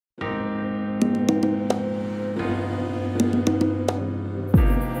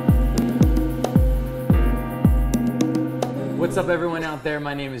What's up, everyone out there?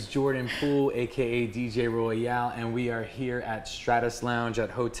 My name is Jordan Poole, aka DJ Royale, and we are here at Stratus Lounge at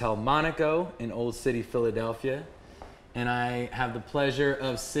Hotel Monaco in Old City, Philadelphia. And I have the pleasure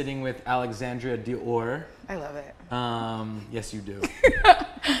of sitting with Alexandria Dior. I love it. Yes, you do.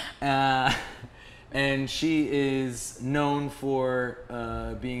 And she is known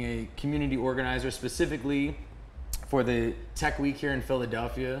for being a community organizer, specifically for the Tech Week here in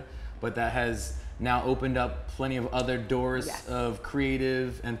Philadelphia, but that has now opened up plenty of other doors of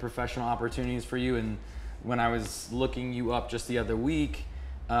creative and professional opportunities for you. And when I was looking you up just the other week,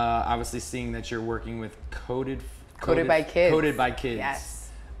 obviously seeing that you're working with Coded by Kids. Yes.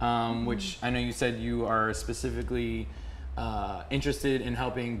 Which I know you said you are specifically interested in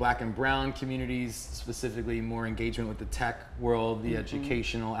helping Black and Brown communities, specifically more engagement with the tech world, the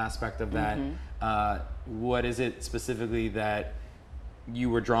educational aspect of that. What is it specifically that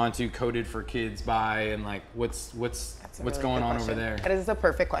you were drawn to Coded for Kids by, and like what's going on over there? That is a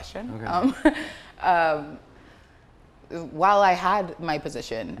perfect question. Okay. While I had my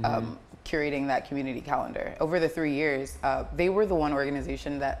position curating that community calendar over the 3 years, they were the one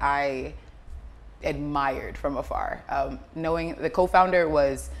organization that I admired from afar. Knowing the co-founder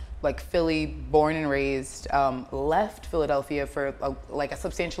was like Philly born and raised, left Philadelphia for a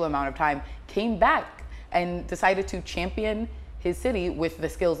substantial amount of time, came back and decided to champion his city with the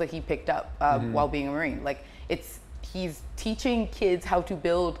skills that he picked up while being a Marine. Like he's teaching kids how to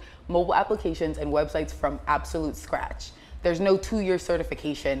build mobile applications and websites from absolute scratch. There's no 2-year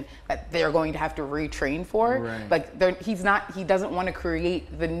certification that they're going to have to retrain for. Right. Like he doesn't want to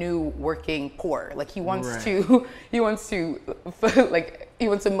create the new working core. Like he wants to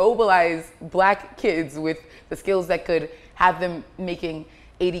mobilize Black kids with the skills that could have them making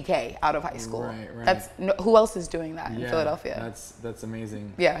 $80K out of high school. Right. Who else is doing that in Philadelphia? That's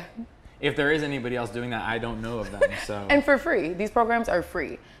amazing. Yeah. If there is anybody else doing that, I don't know of them. So and for free. These programs are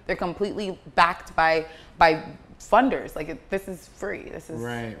free. They're completely backed by funders. Like this is free. This is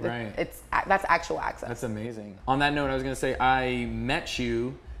that's actual access. That's amazing. On that note, I was gonna say I met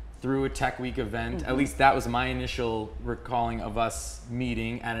you through a Tech Week event. At least that was my initial recalling of us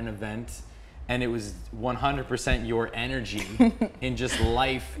meeting at an event. And it was 100% your energy in just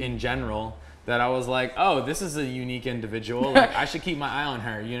life in general that I was like, oh, this is a unique individual. Like I should keep my eye on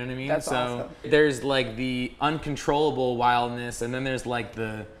her. You know what I mean? That's awesome. There's like the uncontrollable wildness, and then there's like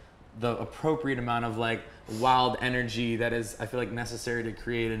the appropriate amount of like wild energy that is, I feel like, necessary to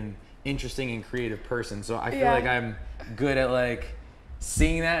create an interesting and creative person. So I feel like I'm good at like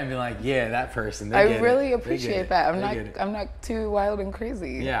seeing that and be like, yeah, that person. I really appreciate that. I'm not too wild and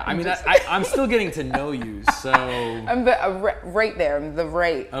crazy. Yeah, I mean, I'm still getting to know you, so I'm right there. I'm the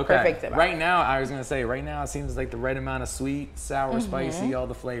perfect amount. Right now, I was gonna say, right now it seems like the right amount of sweet, sour, spicy, all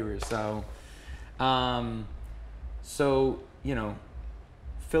the flavors. So, you know,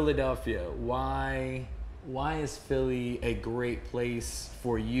 Philadelphia. Why is Philly a great place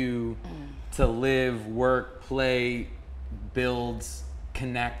for you to live, work, play, build,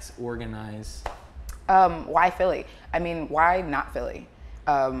 connect, organize? Why Philly? I mean, why not Philly?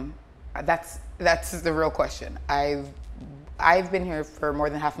 That's the real question. I've been here for more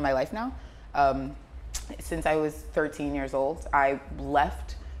than half of my life now. Since I was 13 years old, I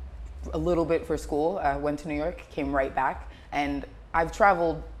left a little bit for school. I went to New York, came right back, and I've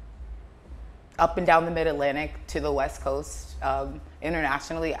traveled up and down the Mid-Atlantic to the West Coast.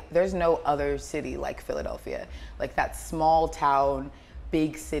 Internationally, there's no other city like Philadelphia. Like that small town,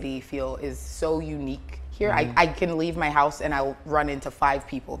 big city feel is so unique here. I can leave my house and I'll run into 5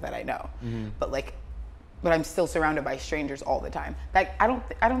 people that I know, but I'm still surrounded by strangers all the time. Like I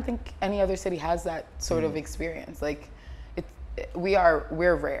don't think any other city has that sort of experience. Like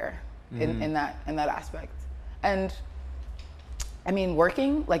we're rare in that aspect. And I mean,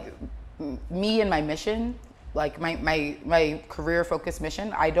 working like me and my mission, like my career focused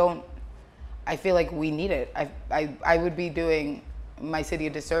mission, I feel like we need it. I would be doing my city a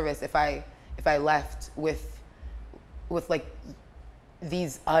disservice if I left with like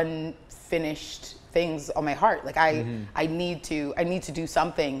these unfinished things on my heart. Like I need to do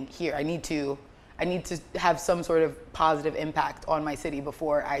something here. I need to have some sort of positive impact on my city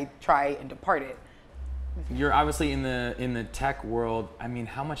before I try and depart it. You're obviously in the tech world. I mean,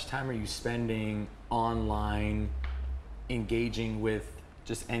 how much time are you spending online engaging with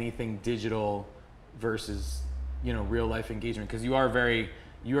just anything digital versus, you know, real life engagement? Because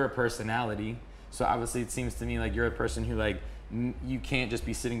you're a personality. So obviously it seems to me like you're a person who like, you can't just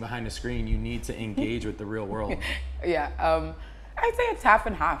be sitting behind a screen. You need to engage with the real world. Yeah, I'd say it's half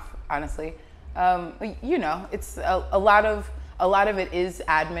and half, honestly. You know, it's a lot of a lot of it is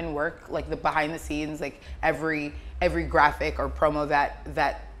admin work, like the behind the scenes, like every graphic or promo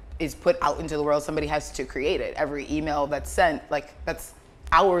that is put out into the world, somebody has to create it. Every email that's sent, like that's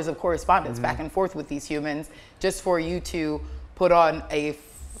hours of correspondence back and forth with these humans just for you to put on a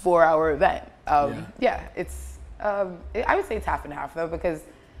 4-hour event. It's I would say it's half and half though, because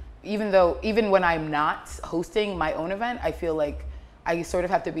even when I'm not hosting my own event, I feel like I sort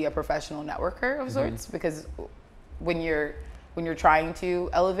of have to be a professional networker of sorts, because when you're trying to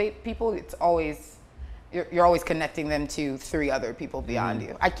elevate people, it's always you're always connecting them to 3 other people beyond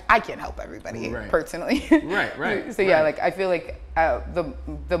you. I can't help everybody personally. Right. So yeah, like I feel like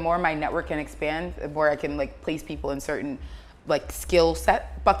the more my network can expand, the more I can like place people in certain like skill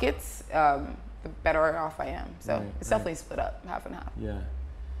set buckets, the better off I am. So it's definitely split up half and half. Yeah.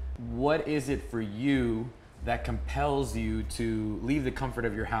 What is it for you that compels you to leave the comfort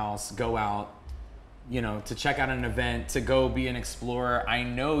of your house, go out, to check out an event, to go be an explorer? I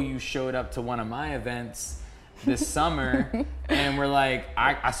know you showed up to one of my events this summer and we're like,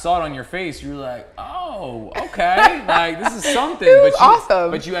 I saw it on your face. You were like, oh, okay. Like this is something. It was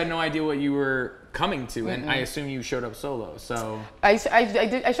awesome. But you had no idea what you were coming to. And I assume you showed up solo. So I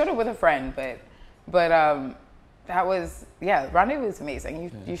showed up with a friend, but that was, Rendezvous was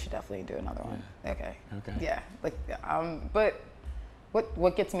amazing. You should definitely do another one. Okay. Yeah. Like, but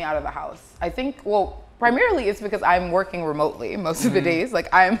what gets me out of the house? I think, well, primarily it's because I'm working remotely most of the days. Like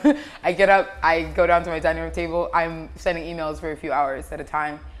I get up, I go down to my dining room table, I'm sending emails for a few hours at a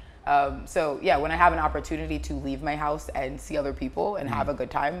time. So yeah, when I have an opportunity to leave my house and see other people and have a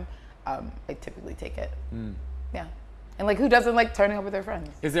good time, I typically take it. Yeah. And like, who doesn't like turning up with their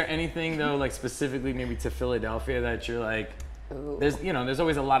friends? Is there anything though, like specifically maybe to Philadelphia that you're like, there's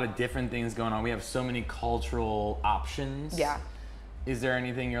always a lot of different things going on. We have so many cultural options. Yeah. Is there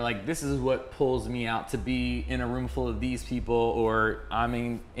anything you're like, this is what pulls me out to be in a room full of these people, or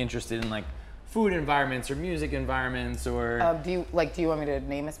I'm interested in like food environments or music environments, or do you want me to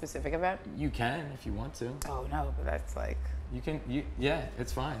name a specific event? You can if you want to. Oh no, but that's like, yeah,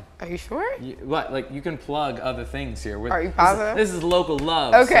 it's fine. Are you sure? Like you can plug other things here. Are you positive? This is local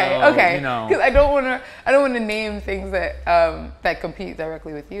love. Okay, so, okay. Because I don't want to name things that compete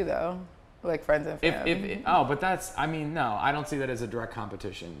directly with you though, like friends and family. But that's, no, I don't see that as a direct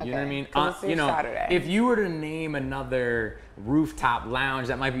competition. You know what I mean? Saturday. If you were to name another rooftop lounge,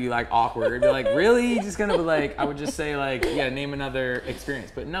 that might be like awkward. It'd be like, really? You're just gonna be like, I would just say like, yeah, name another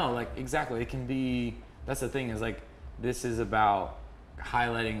experience. But no, like exactly, it can be. That's the thing is like. This is about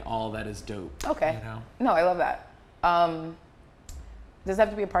highlighting all that is dope. Okay. No, I love that. Does it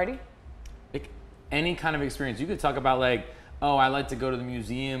have to be a party? Any kind of experience. You could talk about like, oh, I like to go to the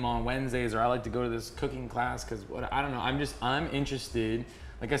museum on Wednesdays, or I like to go to this cooking class because I don't know. I'm interested.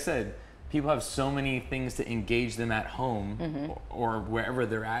 Like I said, people have so many things to engage them at home or wherever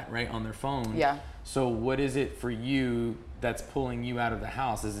they're at, right, on their phone. Yeah. So what is it for you that's pulling you out of the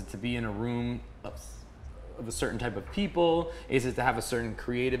house? Is it to be in a room of a certain type of people? Is it to have a certain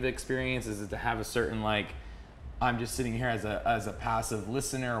creative experience? Is it to have a certain like, I'm just sitting here as a passive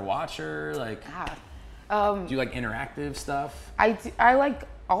listener or watcher? Like, do you like interactive stuff? I like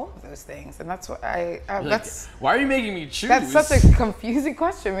all of those things, and that's what that's. Why are you making me choose? That's such a confusing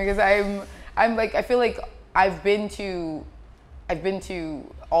question because I'm like, I feel like I've been to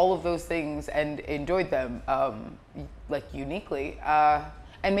all of those things and enjoyed them like uniquely,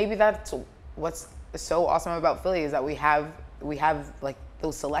 and maybe that's what's so awesome about Philly is that we have like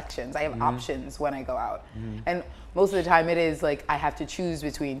those selections. I have options when I go out, and most of the time it is like I have to choose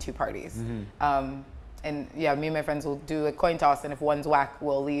between 2 parties. And yeah, me and my friends will do a coin toss, and if one's whack,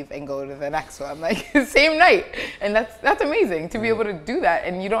 we'll leave and go to the next one, like same night. And that's amazing to be able to do that,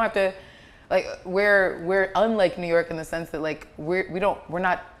 and you don't have to. Like we're unlike New York in the sense that like we're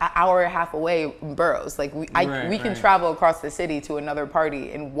not an hour and a half away in boroughs. Like we can travel across the city to another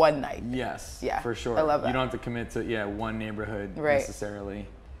party in one night. Yes, yeah, for sure. I love that. You don't have to commit to one neighborhood necessarily.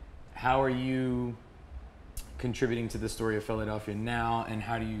 How are you contributing to the story of Philadelphia now, and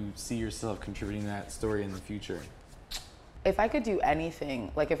how do you see yourself contributing that story in the future? If I could do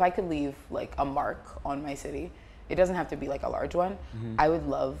anything, like if I could leave like a mark on my city, it doesn't have to be like a large one. I would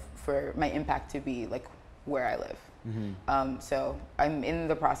love for my impact to be like where I live. So I'm in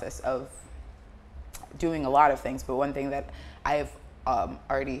the process of doing a lot of things, but one thing that I have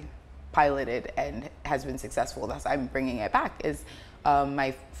already piloted and has been successful, thus I'm bringing it back, is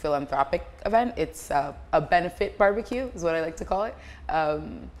my philanthropic event. It's a benefit barbecue is what I like to call it.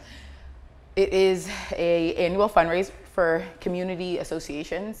 It is an annual fundraiser for community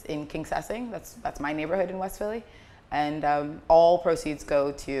associations in Kingsessing. That's my neighborhood in West Philly. and all proceeds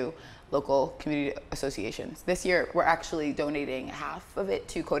go to local community associations. This year, we're actually donating half of it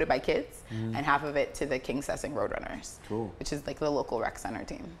to Coded by Kids and half of it to the King Sessing Roadrunners, which is like the local rec center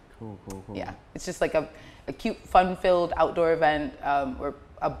team. Cool. Yeah, it's just like a cute, fun-filled outdoor event where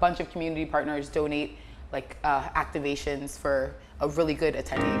a bunch of community partners donate like activations for a really good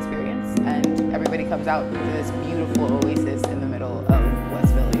attendee experience, and everybody comes out to this beautiful oasis in the middle of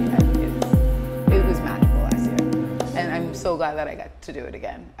West Philly, and it was magical last year, and I'm so glad that I got to do it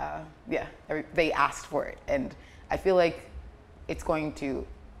again. They asked for it, and I feel like it's going to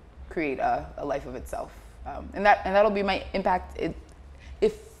create a life of itself, and that'll be my impact.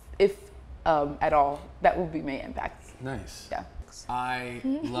 If at all, that will be my impact. Nice. Yeah. I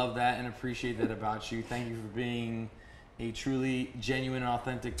love that and appreciate that about you. Thank you for being a truly genuine and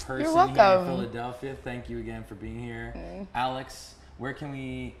authentic person You're welcome. here in Philadelphia. Thank you again for being here. Mm. Alex, where can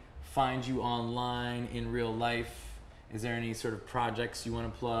we find you online, in real life? Is there any sort of projects you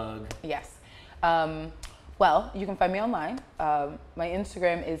want to plug? Yes. Well, you can find me online. My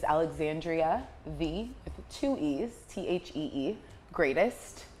Instagram is Alexandria with 2 E's, Thee,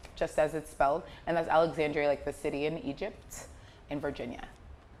 greatest, just as it's spelled. And that's Alexandria, like the city in Egypt, in Virginia.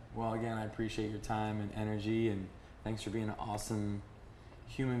 Well, again, I appreciate your time and energy, and thanks for being an awesome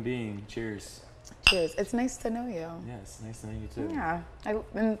human being. Cheers. Cheers. It's nice to know you. Yes, nice to know you too. Yeah.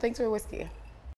 And thanks for whiskey.